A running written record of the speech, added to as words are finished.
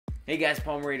Hey guys,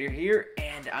 Palm Raider here,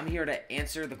 and I'm here to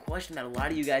answer the question that a lot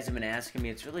of you guys have been asking me.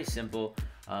 It's really simple,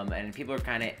 and people are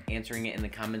kind of answering it in the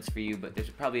comments for you, but there's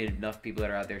probably enough people that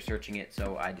are out there searching it,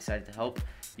 so I decided to help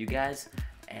you guys.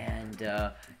 And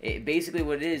basically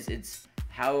what it is, it's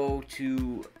how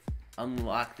to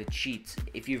unlock the cheats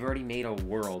if you've already made a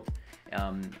world.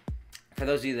 For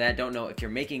those of you that don't know, if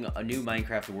you're making a new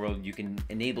Minecraft world, you can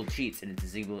enable cheats, and it's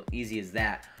as easy as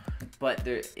that. But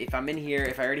if I'm in here,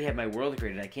 if I already have my world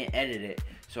created, I can't edit it.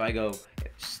 So I go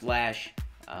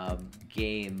 /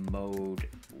 game mode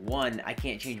 1. I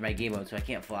can't change my game mode, so I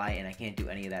can't fly and I can't do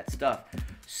any of that stuff.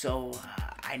 So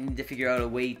I need to figure out a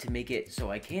way to make it so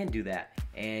I can do that.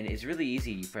 And it's really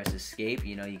easy. You press escape,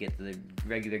 you get to the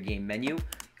regular game menu,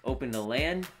 open the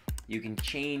LAN, you can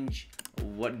change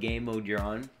what game mode you're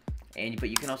on. But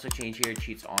you can also change here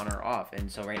cheats on or off.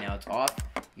 And so right now it's off.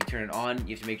 You turn it on.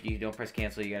 You have to make sure you don't press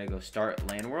cancel. You gotta go start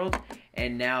LAN world.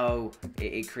 And now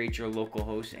it creates your local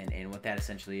host. And what that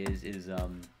essentially is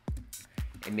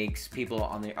it makes people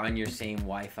on your same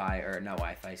Wi-Fi, or not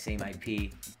Wi-Fi, same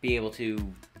IP, be able to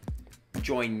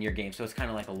join your game. So it's kind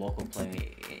of like a local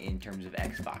play in terms of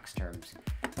Xbox terms.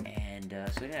 And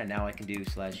so yeah, now I can do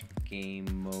 /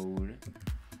 game mode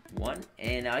 1,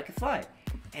 and now I can fly.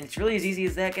 And it's really as easy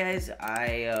as that, guys.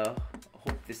 I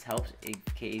hope this helps in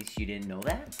case you didn't know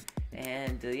that.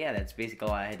 And yeah, that's basically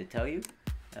all I had to tell you.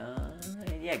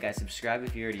 And yeah, guys, subscribe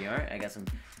if you already aren't. I got some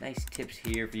nice tips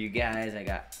here for you guys. I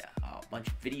got a bunch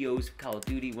of videos of Call of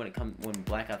Duty when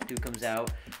Black Ops 2 comes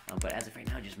out. But as of right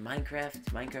now, just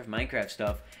Minecraft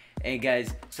stuff. And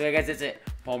guys, so yeah, guys, that's it.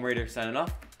 Palm Raider signing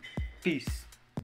off. Peace.